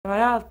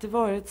alltid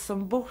varit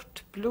som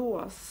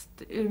bortblåst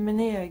ur min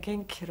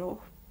egen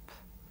kropp.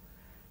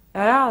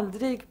 Jag har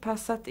aldrig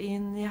passat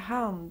in i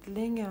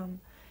handlingen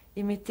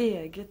i mitt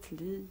eget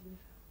liv.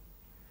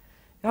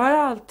 Jag har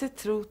alltid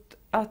trott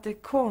att det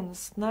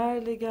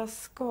konstnärliga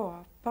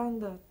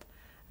skapandet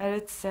är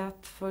ett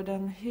sätt för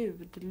den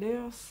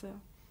hudlöse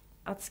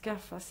att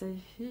skaffa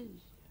sig hy.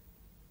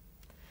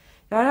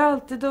 Jag har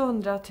alltid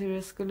undrat hur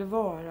det skulle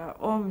vara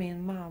om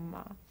min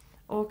mamma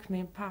och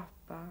min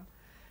pappa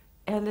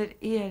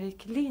eller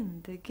Erik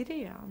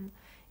Lindegren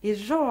i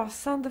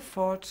rasande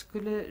fart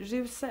skulle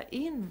rusa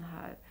in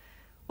här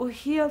och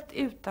helt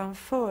utan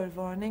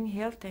förvarning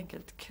helt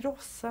enkelt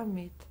krossa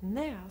mitt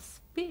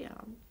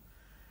näsben.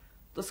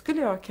 Då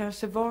skulle jag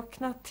kanske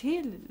vakna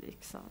till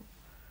liksom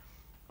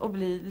och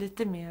bli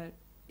lite mer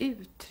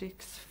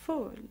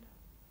uttrycksfull.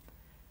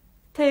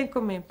 Tänk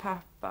om min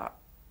pappa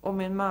och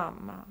min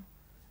mamma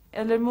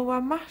eller Moa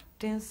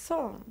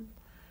Martinsson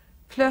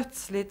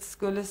plötsligt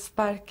skulle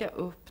sparka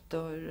upp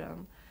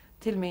dörren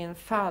till min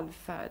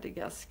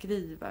fallfärdiga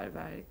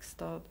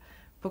skrivarverkstad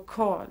på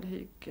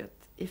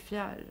kalhygget i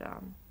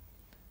fjärran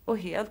och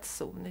helt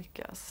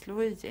sonika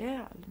slå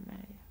ihjäl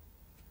mig.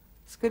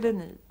 Skulle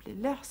ni bli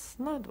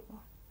ledsna då?